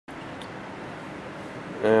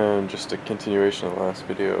And just a continuation of the last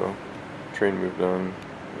video, train moved on.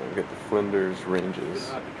 We got the Flinders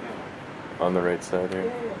Ranges on the right side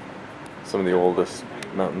here. Some of the oldest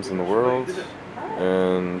mountains in the world,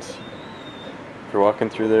 and if you're walking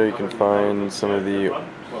through there you can find some of the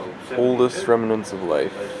oldest remnants of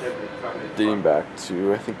life dating back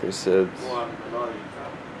to, I think they said,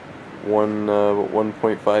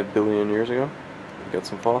 1.5 billion years ago. We've got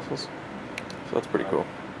some fossils, so that's pretty cool.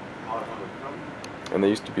 And they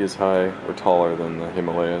used to be as high or taller than the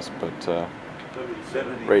Himalayas, but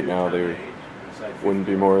right now they wouldn't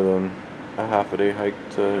be more than a half a day hike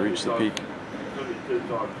to reach the peak.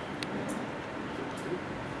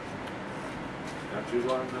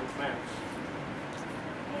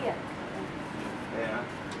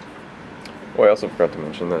 Oh, I also forgot to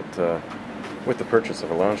mention that with the purchase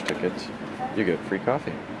of a lounge ticket, you get free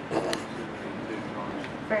coffee.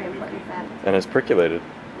 Very important fact. And it's percolated.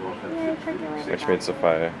 Yeah, percolated. Which made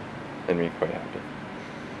Sophia and me quite happy.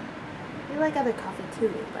 We like other coffee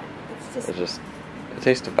too, but it's just... It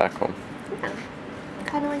tasted back home. Yeah.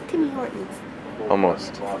 Kind of like Timmy Hortons.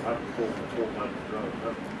 Almost. Can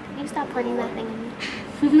you stop putting that thing in me?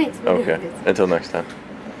 It makes me Okay, nervous. until next time.